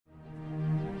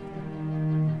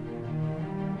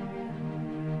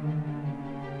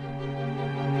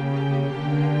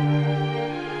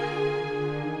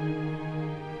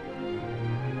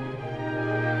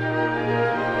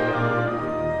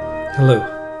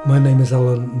Hello, my name is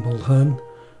Alan Mulhern.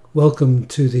 Welcome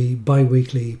to the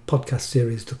bi-weekly podcast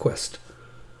series The Quest.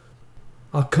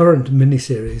 Our current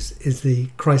mini-series is The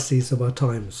Crises of Our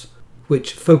Times,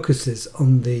 which focuses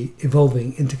on the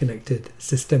evolving interconnected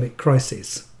systemic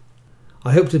crises.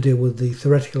 I hope to deal with the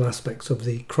theoretical aspects of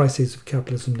the crises of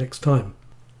capitalism next time.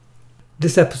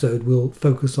 This episode will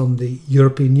focus on the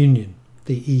European Union,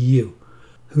 the EU,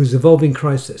 whose evolving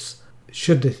crisis,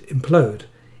 should it implode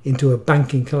into a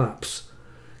banking collapse,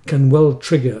 can well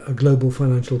trigger a global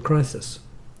financial crisis.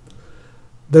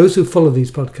 Those who follow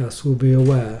these podcasts will be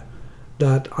aware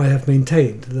that I have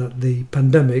maintained that the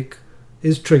pandemic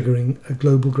is triggering a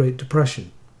global Great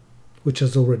Depression, which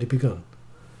has already begun,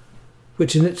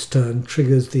 which in its turn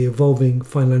triggers the evolving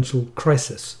financial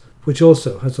crisis, which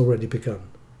also has already begun.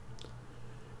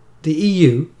 The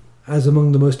EU, as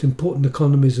among the most important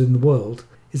economies in the world,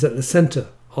 is at the centre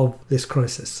of this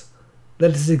crisis.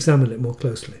 Let us examine it more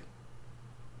closely.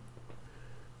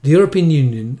 The European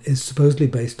Union is supposedly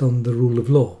based on the rule of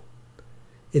law.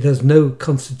 It has no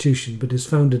constitution but is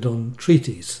founded on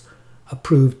treaties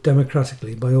approved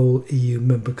democratically by all EU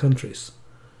member countries.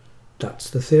 That's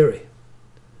the theory.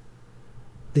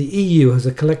 The EU has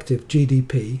a collective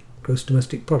GDP, gross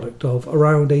domestic product, of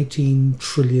around 18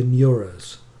 trillion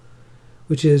euros,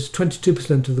 which is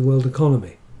 22% of the world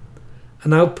economy,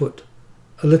 an output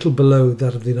a little below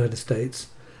that of the United States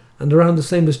and around the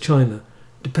same as China,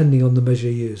 depending on the measure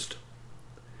used.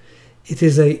 It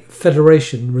is a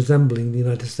federation resembling the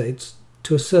United States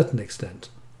to a certain extent.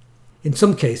 In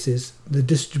some cases, the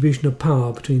distribution of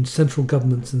power between central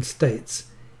governments and states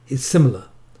is similar,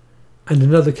 and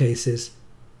in other cases,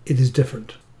 it is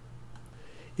different.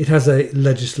 It has a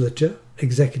legislature,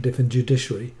 executive and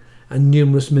judiciary, and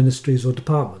numerous ministries or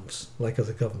departments, like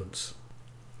other governments.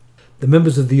 The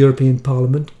members of the European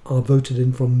Parliament are voted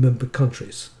in from member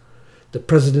countries. The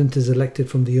President is elected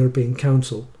from the European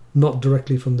Council, not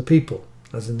directly from the people,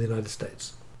 as in the United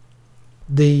States.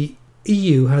 The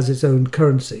EU has its own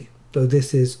currency, though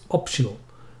this is optional,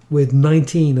 with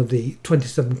 19 of the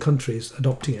 27 countries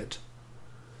adopting it.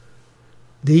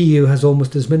 The EU has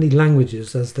almost as many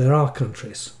languages as there are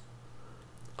countries.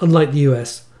 Unlike the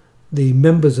US, the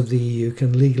members of the EU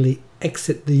can legally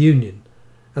exit the Union,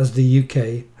 as the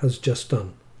UK has just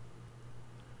done.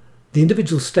 The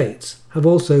individual states have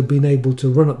also been able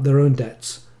to run up their own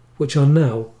debts, which are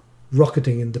now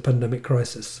rocketing in the pandemic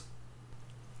crisis.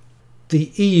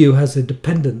 The EU has a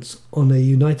dependence on a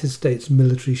United States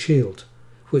military shield,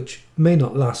 which may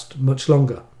not last much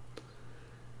longer.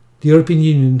 The European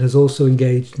Union has also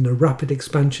engaged in a rapid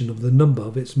expansion of the number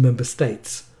of its member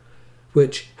states,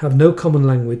 which have no common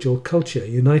language or culture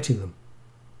uniting them.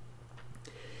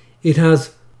 It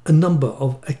has a number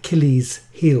of Achilles'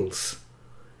 heels,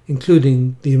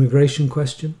 including the immigration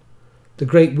question, the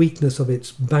great weakness of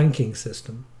its banking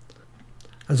system,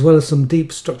 as well as some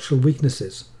deep structural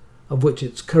weaknesses, of which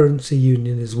its currency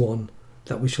union is one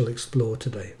that we shall explore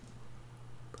today.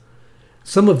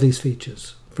 Some of these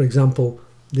features, for example,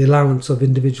 the allowance of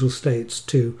individual states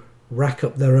to rack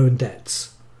up their own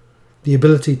debts, the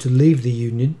ability to leave the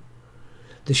Union,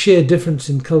 the sheer difference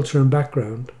in culture and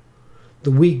background,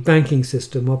 the weak banking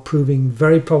system are proving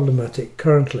very problematic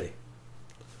currently.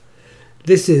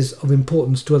 This is of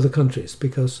importance to other countries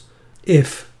because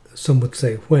if, some would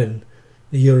say when,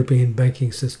 the European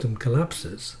banking system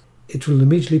collapses, it will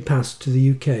immediately pass to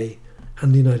the UK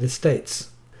and the United States,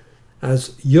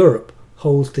 as Europe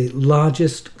holds the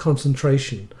largest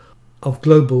concentration of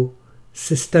global,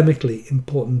 systemically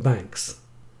important banks.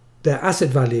 Their asset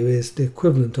value is the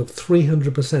equivalent of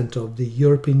 300% of the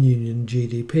European Union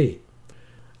GDP,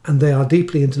 and they are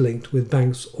deeply interlinked with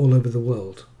banks all over the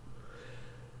world.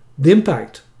 The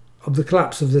impact of the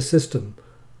collapse of this system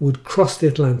would cross the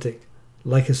Atlantic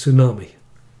like a tsunami.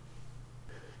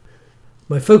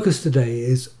 My focus today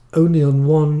is only on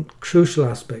one crucial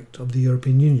aspect of the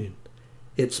European Union,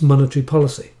 its monetary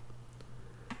policy.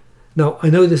 Now, I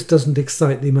know this doesn't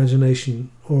excite the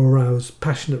imagination or arouse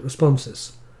passionate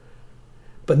responses,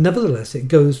 but nevertheless it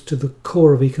goes to the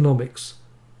core of economics,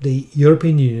 the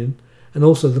European Union, and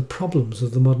also the problems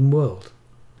of the modern world.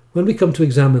 When we come to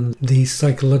examine the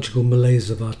psychological malaise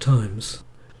of our times,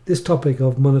 this topic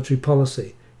of monetary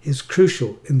policy is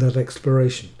crucial in that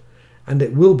exploration, and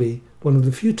it will be one of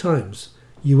the few times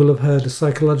you will have heard a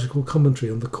psychological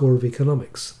commentary on the core of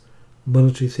economics,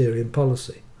 monetary theory and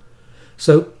policy.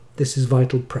 So, this is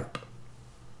vital prep.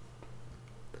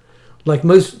 Like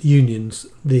most unions,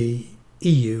 the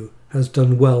EU has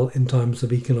done well in times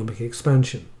of economic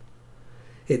expansion.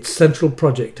 Its central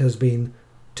project has been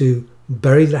to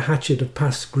bury the hatchet of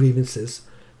past grievances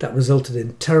that resulted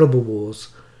in terrible wars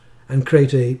and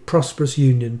create a prosperous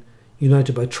union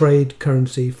united by trade,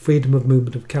 currency, freedom of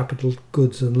movement of capital,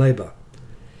 goods and labour.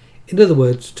 In other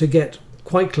words, to get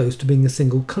quite close to being a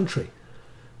single country,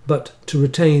 but to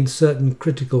retain certain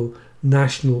critical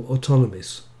national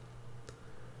autonomies.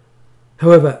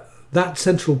 However, that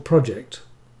central project,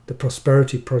 the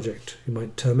prosperity project you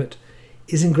might term it,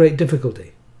 is in great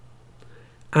difficulty.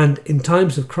 And in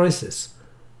times of crisis,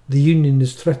 the Union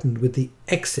is threatened with the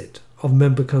exit of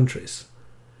member countries,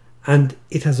 and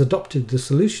it has adopted the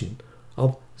solution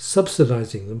of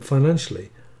subsidising them financially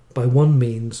by one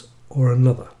means or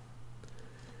another.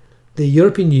 The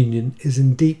European Union is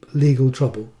in deep legal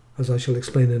trouble, as I shall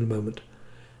explain in a moment,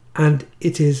 and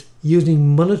it is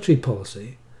using monetary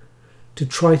policy to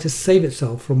try to save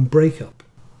itself from breakup,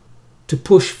 to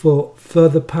push for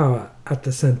further power at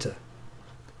the centre,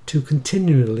 to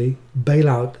continually bail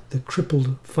out the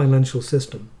crippled financial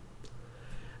system,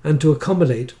 and to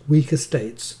accommodate weaker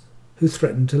states who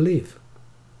threaten to leave.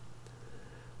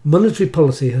 Monetary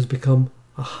policy has become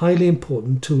a highly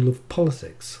important tool of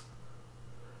politics.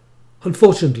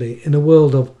 Unfortunately, in a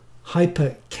world of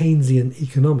hyper-Keynesian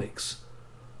economics,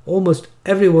 almost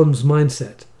everyone's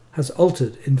mindset has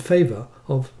altered in favour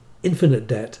of infinite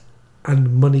debt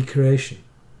and money creation.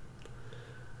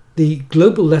 The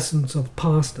global lessons of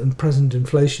past and present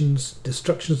inflations,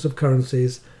 destructions of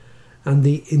currencies, and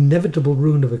the inevitable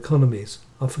ruin of economies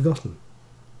are forgotten.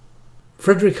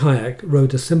 Friedrich Hayek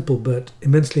wrote a simple but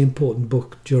immensely important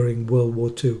book during World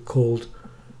War II called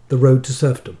The Road to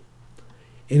Serfdom,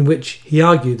 in which he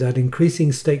argued that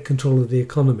increasing state control of the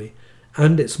economy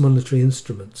and its monetary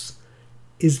instruments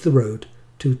is the road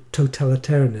to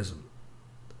totalitarianism.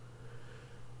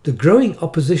 The growing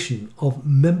opposition of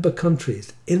member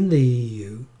countries in the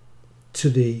EU to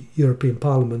the European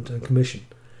Parliament and Commission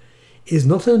is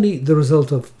not only the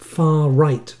result of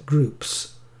far-right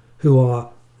groups who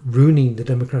are ruining the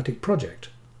democratic project.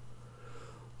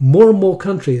 More and more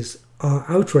countries are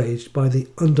outraged by the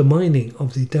undermining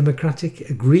of the democratic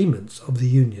agreements of the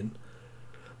Union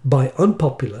by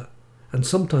unpopular and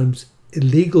sometimes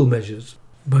illegal measures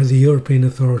by the European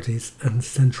authorities and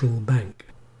central bank.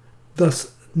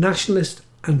 Thus, nationalist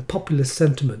and populist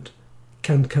sentiment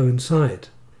can coincide.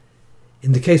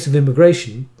 In the case of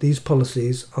immigration, these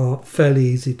policies are fairly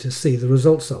easy to see the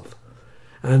results of,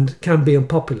 and can be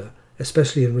unpopular,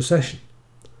 especially in recession,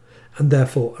 and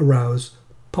therefore arouse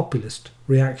populist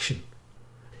reaction.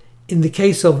 In the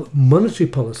case of monetary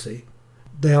policy,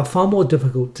 they are far more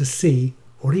difficult to see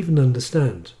or even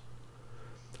understand.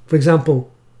 For example,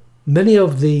 many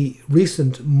of the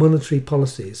recent monetary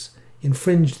policies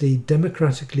infringe the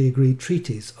democratically agreed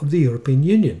treaties of the European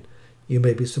Union, you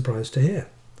may be surprised to hear.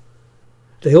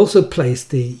 They also place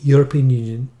the European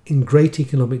Union in great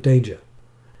economic danger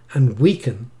and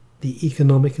weaken the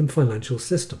economic and financial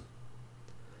system.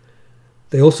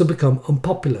 They also become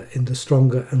unpopular in the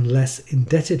stronger and less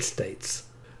indebted states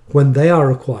when they are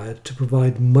required to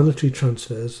provide monetary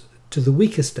transfers to the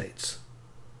weaker states.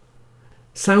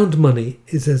 Sound money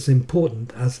is as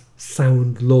important as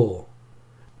sound law.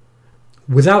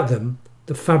 Without them,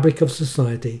 the fabric of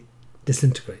society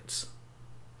disintegrates.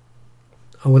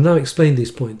 I will now explain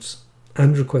these points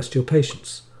and request your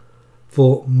patience,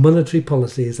 for monetary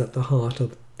policy is at the heart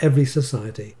of every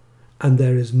society, and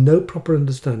there is no proper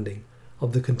understanding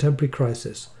of the contemporary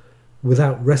crisis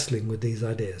without wrestling with these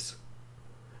ideas.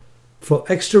 For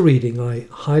extra reading, I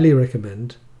highly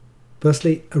recommend,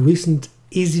 firstly, a recent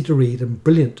easy-to-read and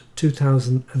brilliant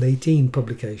 2018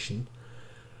 publication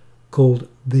called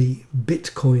The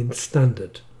Bitcoin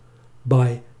Standard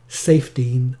by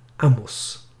Saifedean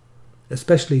Ammous,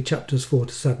 especially chapters 4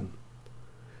 to 7.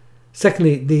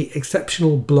 Secondly, the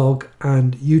exceptional blog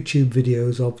and YouTube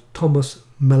videos of Thomas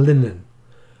Malinen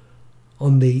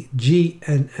on the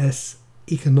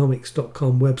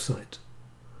gnseconomics.com website.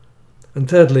 And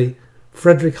thirdly,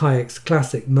 Friedrich Hayek's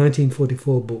classic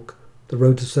 1944 book, The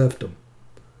Road to Serfdom.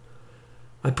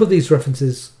 I put these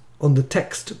references on the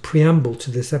text preamble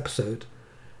to this episode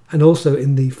and also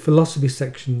in the philosophy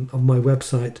section of my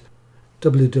website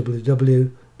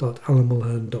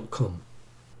www.alanmulhern.com.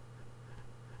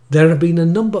 There have been a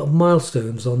number of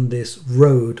milestones on this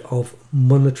road of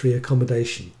monetary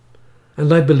accommodation,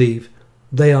 and I believe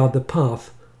they are the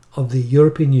path of the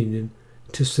European Union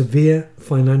to severe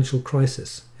financial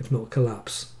crisis, if not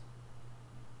collapse.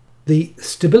 The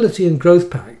Stability and Growth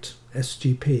Pact,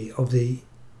 SGP, of the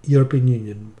European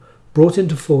Union, brought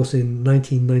into force in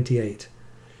 1998,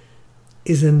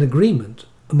 is an agreement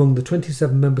among the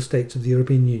 27 member states of the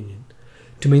European Union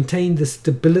to maintain the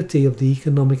stability of the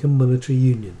economic and monetary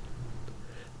union,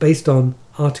 based on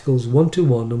Articles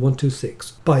 121 and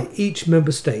 126, by each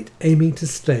member state aiming to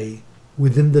stay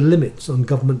within the limits on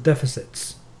government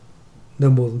deficits, no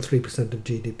more than 3% of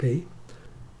GDP,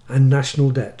 and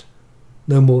national debt,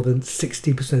 no more than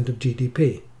 60% of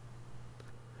GDP.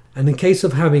 And in case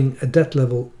of having a debt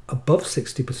level above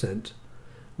 60%,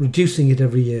 reducing it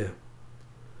every year.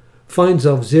 Fines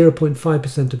of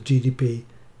 0.5% of GDP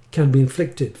can be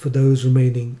inflicted for those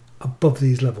remaining above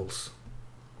these levels.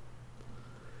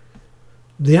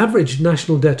 The average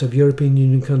national debt of European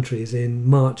Union countries in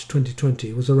March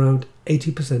 2020 was around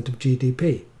 80% of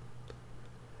GDP,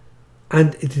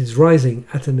 and it is rising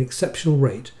at an exceptional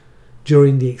rate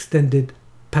during the extended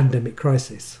pandemic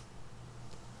crisis.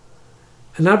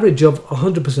 An average of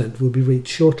 100% will be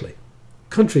reached shortly.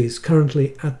 Countries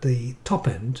currently at the top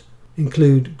end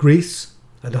include Greece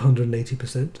at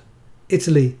 180%,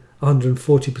 Italy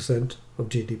 140% of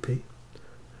GDP,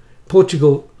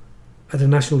 Portugal at a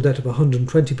national debt of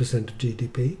 120% of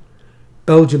GDP,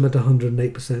 Belgium at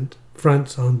 108%,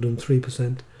 France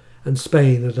 103%, and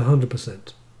Spain at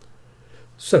 100%.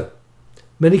 So,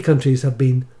 many countries have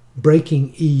been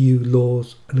breaking EU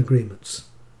laws and agreements.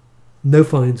 No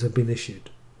fines have been issued.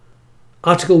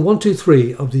 Article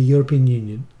 123 of the European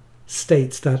Union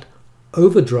states that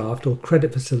overdraft or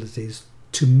credit facilities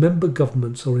to member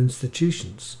governments or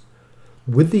institutions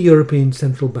with the European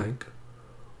Central Bank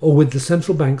or with the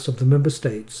central banks of the member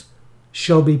states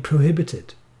shall be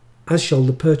prohibited, as shall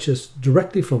the purchase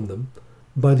directly from them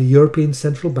by the European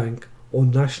Central Bank or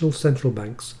national central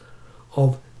banks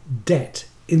of debt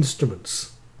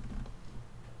instruments.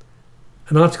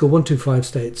 And Article 125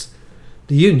 states,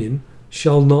 the Union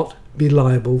shall not be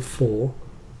liable for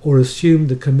or assume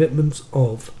the commitments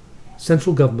of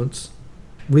central governments,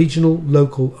 regional,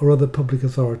 local or other public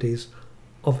authorities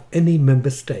of any member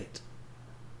state.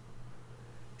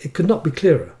 It could not be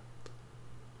clearer.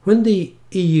 When the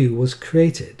EU was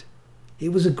created, it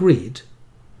was agreed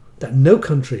that no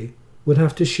country would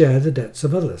have to share the debts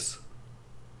of others.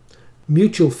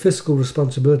 Mutual fiscal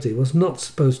responsibility was not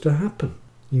supposed to happen.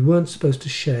 You weren't supposed to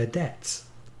share debts.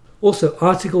 Also,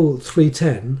 Article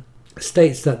 310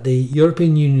 states that the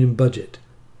European Union budget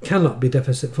cannot be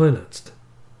deficit financed.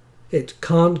 It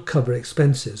can't cover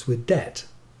expenses with debt.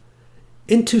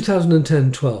 In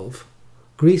 2010-12,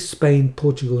 Greece, Spain,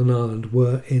 Portugal and Ireland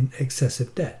were in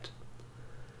excessive debt.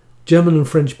 German and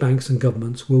French banks and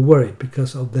governments were worried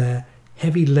because of their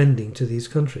heavy lending to these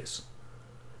countries.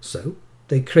 So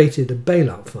they created a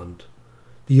bailout fund,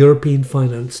 the European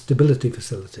Finance Stability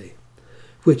Facility,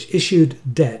 which issued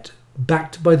debt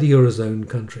backed by the Eurozone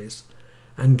countries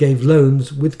and gave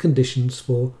loans with conditions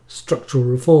for structural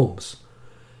reforms,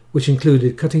 which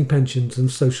included cutting pensions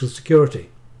and social security.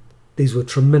 These were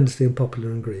tremendously unpopular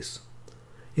in Greece.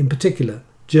 In particular,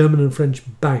 German and French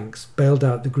banks bailed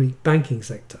out the Greek banking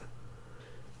sector.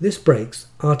 This breaks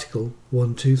Article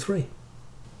 123.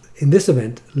 In this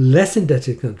event, less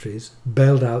indebted countries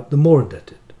bailed out the more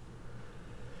indebted.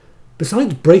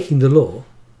 Besides breaking the law,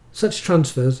 such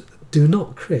transfers do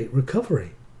not create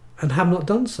recovery and have not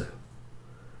done so.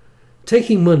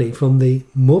 Taking money from the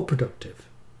more productive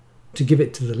to give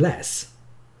it to the less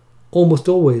almost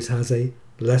always has a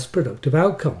less productive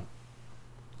outcome.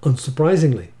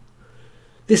 Unsurprisingly,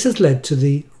 this has led to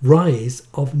the rise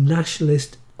of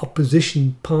nationalist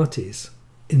opposition parties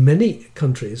in many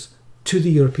countries to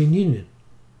the European Union.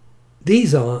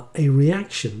 These are a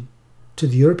reaction to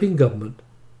the European government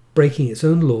breaking its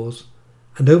own laws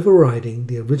and overriding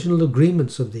the original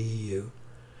agreements of the EU,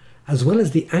 as well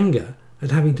as the anger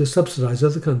at having to subsidise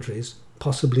other countries,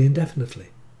 possibly indefinitely.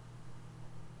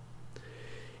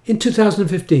 In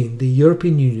 2015, the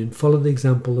European Union followed the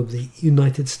example of the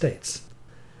United States,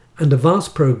 and a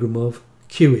vast programme of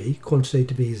QE,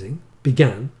 quantitative easing,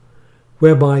 began,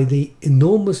 whereby the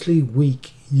enormously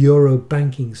weak euro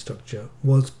banking structure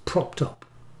was propped up.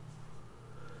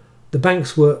 The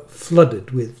banks were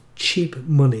flooded with cheap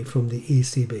money from the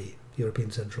ECB,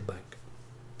 European Central Bank.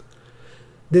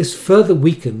 This further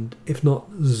weakened, if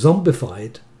not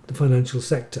zombified, the financial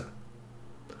sector,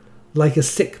 like a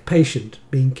sick patient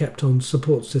being kept on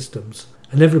support systems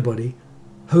and everybody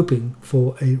hoping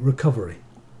for a recovery.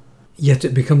 Yet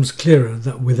it becomes clearer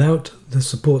that without the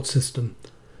support system,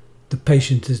 the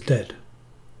patient is dead.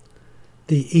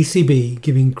 The ECB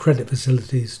giving credit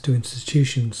facilities to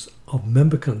institutions of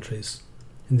member countries,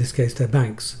 in this case their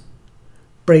banks,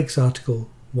 breaks Article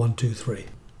 123.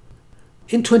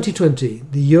 In 2020,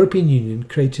 the European Union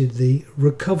created the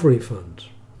Recovery Fund,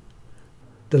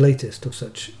 the latest of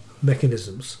such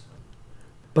mechanisms,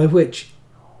 by which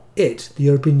it, the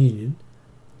European Union,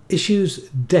 issues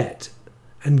debt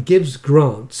and gives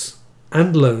grants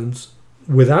and loans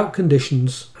without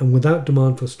conditions and without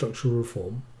demand for structural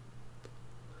reform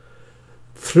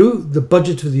through the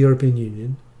budget of the European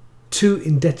Union to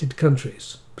indebted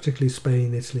countries, particularly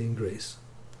Spain, Italy and Greece,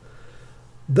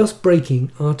 thus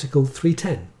breaking Article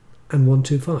 310 and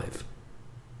 125.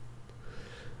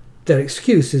 Their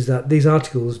excuse is that these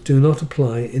articles do not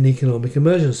apply in economic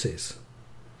emergencies.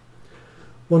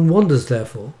 One wonders,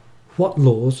 therefore, what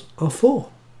laws are for.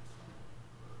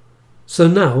 So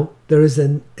now there is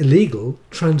an illegal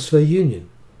transfer union.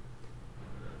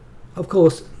 Of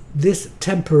course, this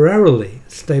temporarily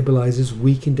stabilises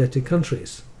weak indebted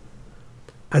countries,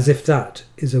 as if that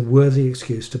is a worthy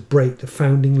excuse to break the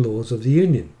founding laws of the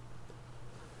Union.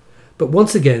 But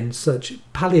once again, such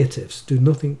palliatives do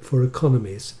nothing for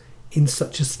economies in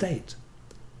such a state,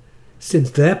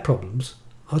 since their problems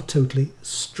are totally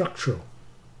structural.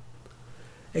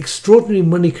 Extraordinary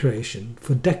money creation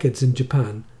for decades in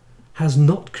Japan has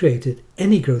not created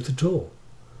any growth at all,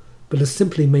 but has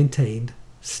simply maintained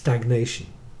stagnation,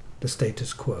 the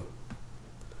status quo.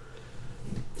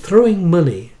 Throwing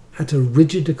money at a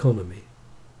rigid economy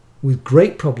with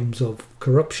great problems of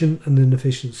corruption and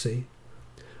inefficiency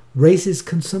raises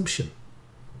consumption,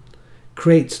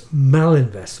 creates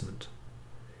malinvestment,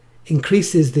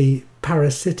 increases the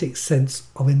parasitic sense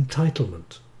of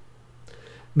entitlement,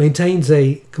 maintains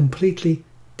a completely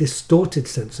distorted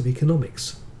sense of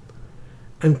economics,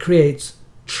 and creates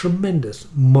tremendous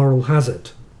moral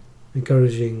hazard,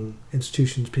 encouraging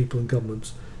institutions, people and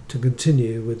governments to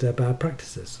continue with their bad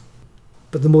practices.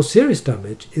 But the more serious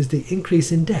damage is the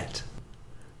increase in debt,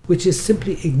 which is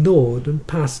simply ignored and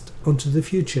passed onto the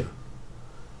future,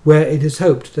 where it is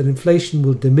hoped that inflation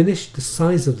will diminish the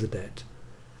size of the debt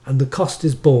and the cost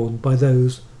is borne by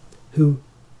those who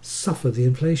suffer the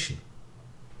inflation.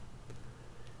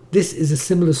 This is a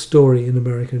similar story in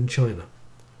America and China.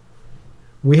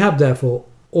 We have therefore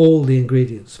all the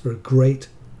ingredients for a great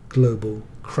global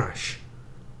crash,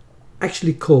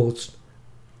 actually caused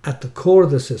at the core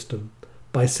of the system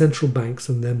by central banks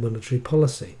and their monetary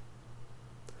policy.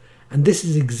 And this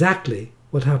is exactly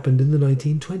what happened in the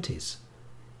 1920s,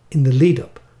 in the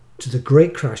lead-up to the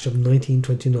great crash of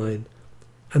 1929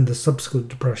 and the subsequent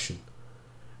depression,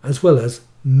 as well as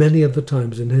many other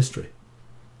times in history.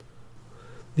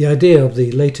 The idea of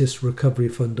the latest recovery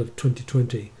fund of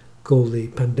 2020, called the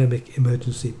Pandemic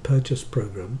Emergency Purchase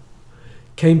Programme,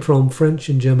 came from French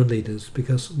and German leaders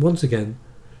because, once again,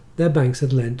 their banks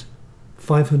had lent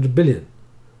 500 billion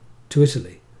to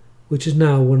Italy, which is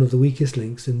now one of the weakest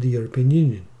links in the European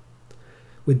Union,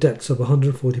 with debts of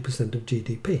 140% of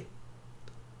GDP.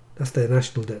 That's their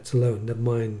national debts alone, never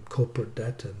mind corporate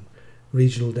debt and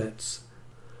regional debts,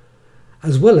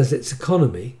 as well as its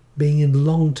economy being in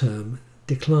long-term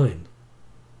decline.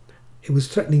 It was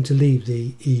threatening to leave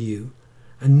the EU,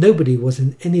 and nobody was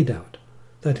in any doubt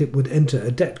that it would enter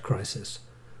a debt crisis,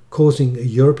 causing a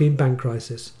European bank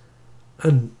crisis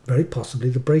and very possibly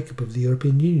the breakup of the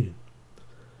European Union.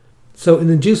 So an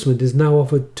inducement is now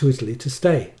offered to Italy to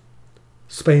stay.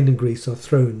 Spain and Greece are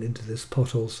thrown into this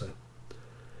pot also.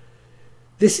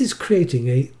 This is creating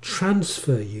a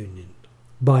transfer union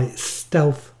by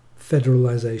stealth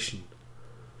federalisation,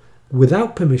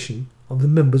 without permission of the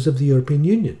members of the European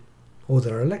Union or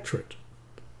their electorate.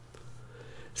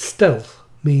 Stealth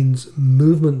means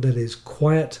movement that is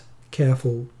quiet,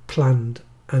 careful, planned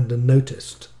and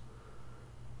unnoticed.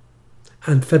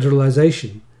 And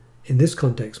federalisation in this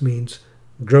context means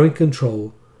growing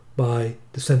control by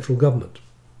the central government.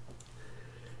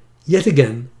 Yet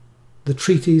again, the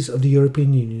treaties of the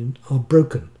European Union are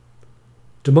broken.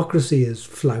 Democracy is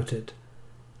flouted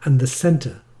and the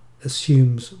centre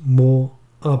assumes more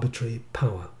arbitrary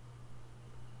power.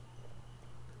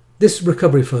 This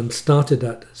recovery fund started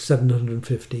at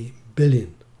 750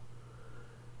 billion,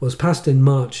 was passed in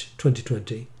March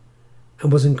 2020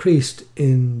 and was increased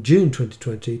in June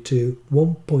 2020 to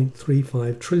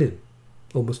 1.35 trillion,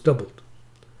 almost doubled.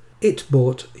 It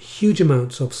bought huge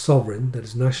amounts of sovereign, that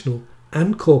is national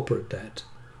and corporate debt,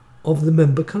 of the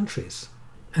member countries.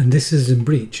 And this is in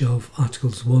breach of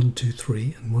Articles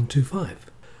 123 and 125.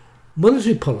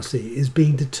 Monetary policy is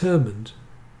being determined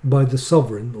by the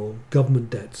sovereign or government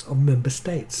debts of member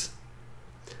states.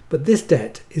 But this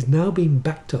debt is now being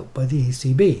backed up by the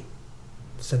ECB,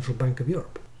 the Central Bank of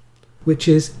Europe, which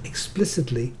is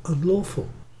explicitly unlawful.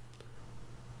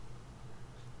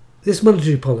 This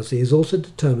monetary policy is also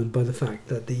determined by the fact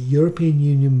that the European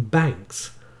Union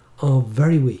banks are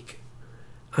very weak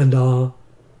and are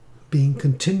being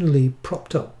continually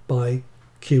propped up by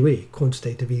QE,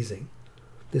 quantitative easing,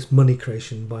 this money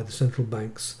creation by the central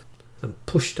banks and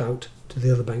pushed out to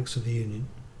the other banks of the Union.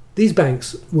 These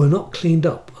banks were not cleaned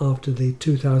up after the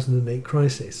 2008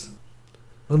 crisis,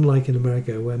 unlike in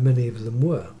America where many of them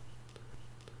were.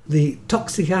 The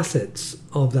toxic assets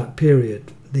of that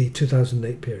period, the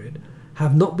 2008 period,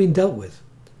 have not been dealt with,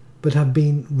 but have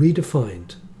been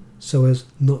redefined so as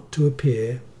not to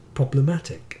appear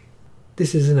problematic.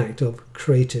 This is an act of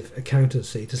creative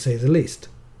accountancy, to say the least.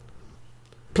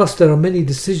 Plus, there are many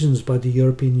decisions by the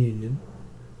European Union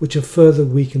which have further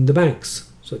weakened the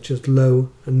banks, such as low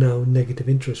and now negative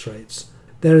interest rates.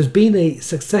 There has been a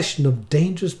succession of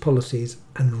dangerous policies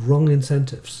and wrong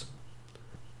incentives.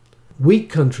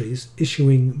 Weak countries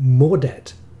issuing more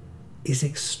debt is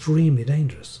extremely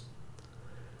dangerous.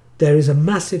 There is a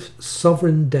massive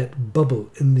sovereign debt bubble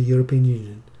in the European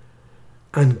Union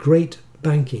and great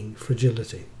banking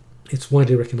fragility. It's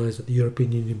widely recognised that the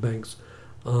European Union banks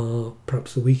are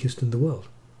perhaps the weakest in the world.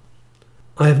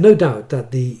 I have no doubt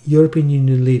that the European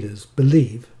Union leaders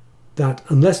believe that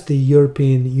unless the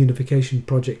European unification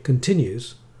project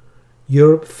continues,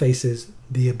 Europe faces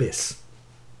the abyss.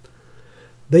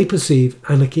 They perceive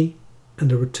anarchy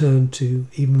and a return to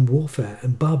even warfare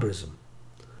and barbarism.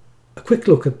 A quick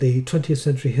look at the 20th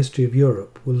century history of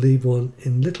Europe will leave one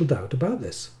in little doubt about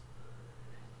this.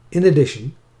 In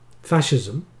addition,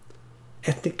 fascism,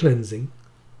 ethnic cleansing,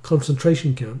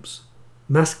 concentration camps,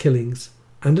 mass killings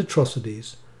and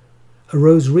atrocities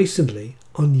arose recently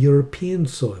on European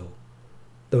soil,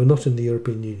 though not in the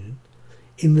European Union,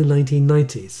 in the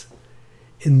 1990s,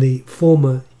 in the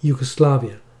former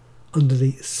Yugoslavia under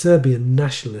the Serbian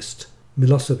nationalist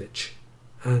Milosevic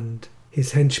and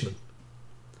his henchmen.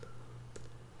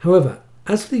 However,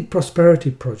 as the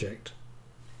Prosperity Project,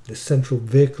 the central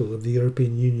vehicle of the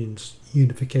European Union's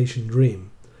unification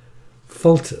dream,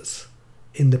 falters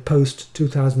in the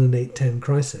post-2008-10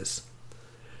 crisis,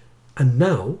 and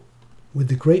now, with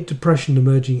the Great Depression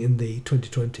emerging in the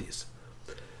 2020s,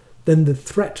 then the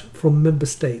threat from member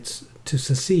states to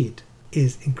secede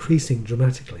is increasing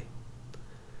dramatically.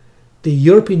 The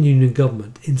European Union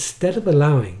government, instead of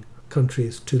allowing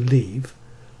countries to leave,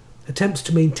 attempts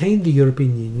to maintain the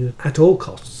European Union at all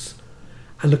costs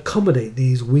and accommodate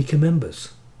these weaker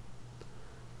members.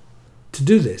 To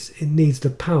do this, it needs the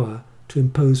power to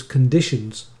impose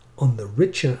conditions on the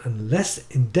richer and less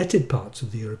indebted parts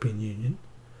of the European Union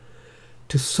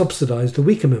to subsidise the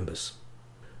weaker members.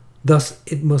 Thus,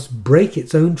 it must break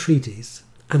its own treaties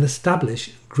and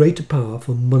establish greater power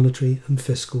for monetary and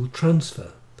fiscal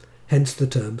transfer, hence the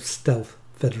term stealth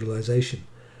federalisation,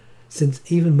 since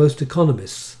even most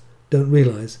economists don't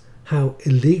realise how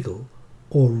illegal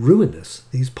or ruinous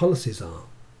these policies are.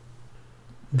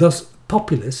 Thus,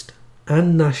 populist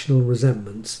and national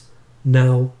resentments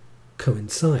now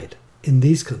coincide in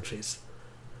these countries,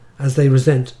 as they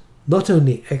resent not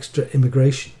only extra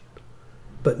immigration,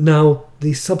 but now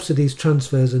the subsidies,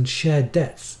 transfers and shared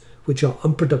debts which are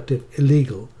unproductive,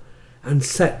 illegal, and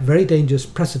set very dangerous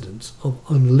precedents of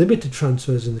unlimited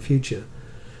transfers in the future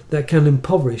that can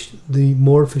impoverish the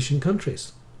more efficient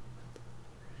countries.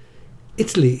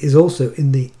 Italy is also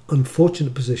in the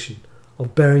unfortunate position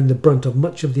of bearing the brunt of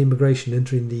much of the immigration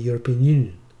entering the European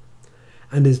Union,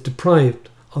 and is deprived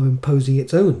of imposing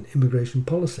its own immigration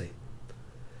policy.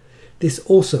 This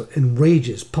also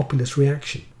enrages populist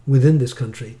reaction within this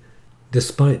country,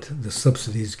 despite the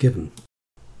subsidies given.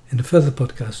 In a further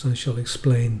podcast, I shall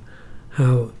explain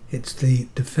how it's the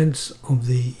defence of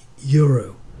the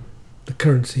euro, the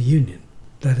currency union,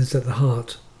 that is at the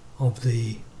heart of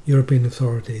the European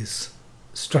authorities'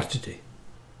 strategy.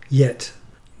 Yet,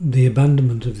 the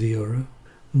abandonment of the euro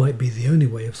might be the only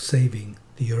way of saving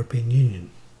the European Union.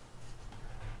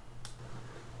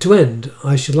 To end,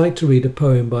 I should like to read a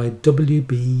poem by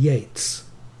W.B. Yeats,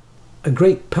 a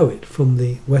great poet from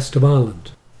the west of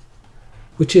Ireland,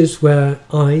 which is where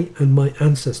I and my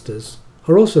ancestors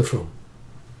are also from.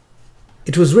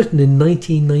 It was written in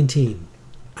 1919,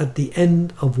 at the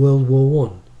end of World War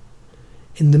I,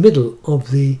 in the middle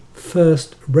of the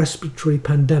first respiratory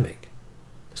pandemic,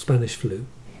 the Spanish flu,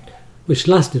 which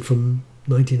lasted from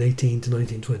 1918 to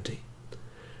 1920,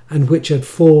 and which had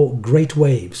 4 great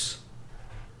waves,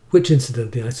 which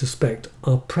incidentally I suspect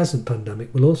our present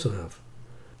pandemic will also have,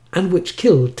 and which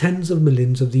killed tens of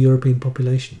millions of the European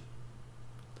population.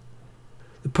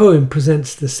 The poem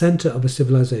presents the centre of a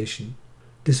civilization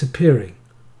disappearing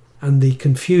and the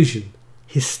confusion,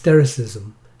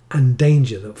 hystericism and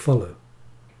danger that follow.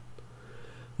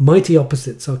 Mighty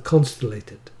opposites are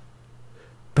constellated.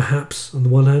 Perhaps, on the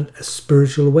one hand, a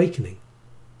spiritual awakening,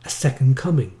 a second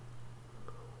coming,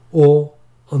 or,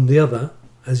 on the other,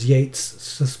 as Yeats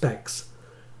suspects,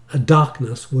 a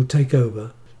darkness will take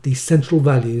over the central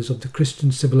values of the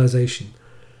Christian civilization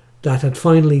that had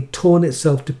finally torn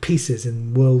itself to pieces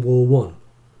in World War I.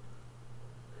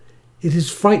 It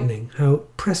is frightening how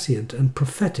prescient and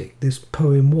prophetic this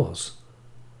poem was.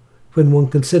 when one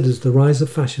considers the rise of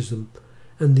fascism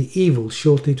and the evil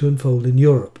shortly to unfold in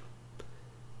Europe.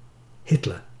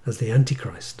 Hitler as the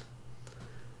Antichrist.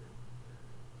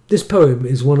 This poem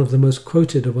is one of the most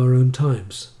quoted of our own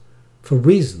times, for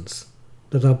reasons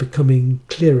that are becoming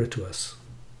clearer to us.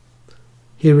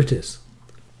 Here it is,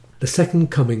 The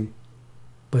Second Coming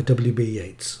by W.B.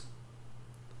 Yeats.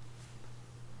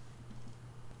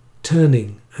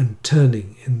 Turning and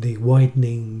turning in the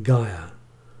widening gyre,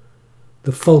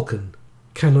 the falcon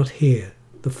cannot hear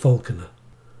the falconer.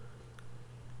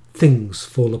 Things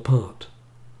fall apart.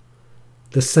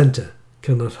 The centre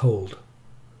cannot hold.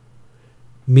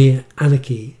 Mere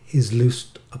anarchy is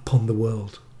loosed upon the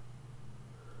world.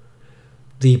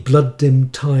 The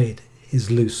blood-dimmed tide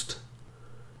is loosed,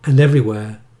 and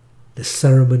everywhere the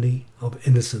ceremony of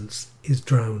innocence is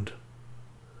drowned.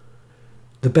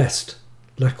 The best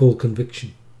lack all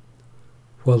conviction,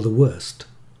 while the worst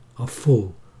are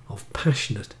full of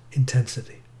passionate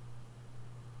intensity.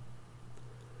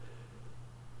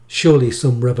 Surely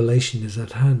some revelation is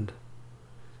at hand.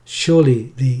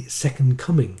 Surely the second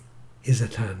coming is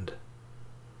at hand.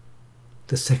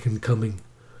 The second coming.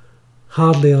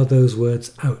 Hardly are those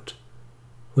words out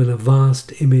when a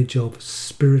vast image of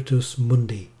Spiritus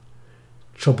Mundi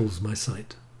troubles my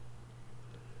sight.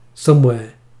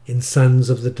 Somewhere in sands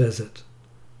of the desert,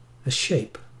 a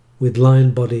shape with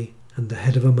lion body and the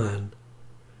head of a man,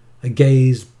 a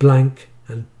gaze blank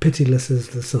and pitiless as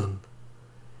the sun,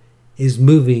 is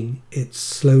moving its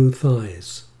slow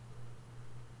thighs,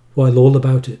 while all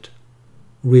about it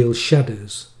reel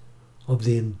shadows of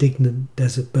the indignant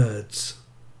desert birds.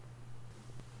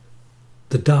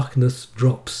 The darkness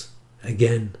drops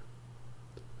again.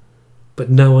 But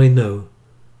now I know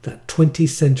that 20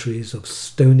 centuries of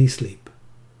stony sleep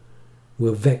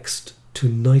were vexed to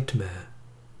nightmare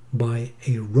by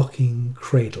a rocking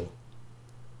cradle.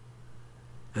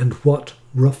 And what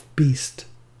rough beast,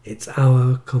 its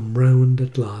hour come round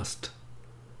at last,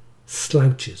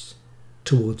 slouches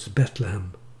towards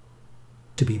Bethlehem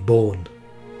to be born.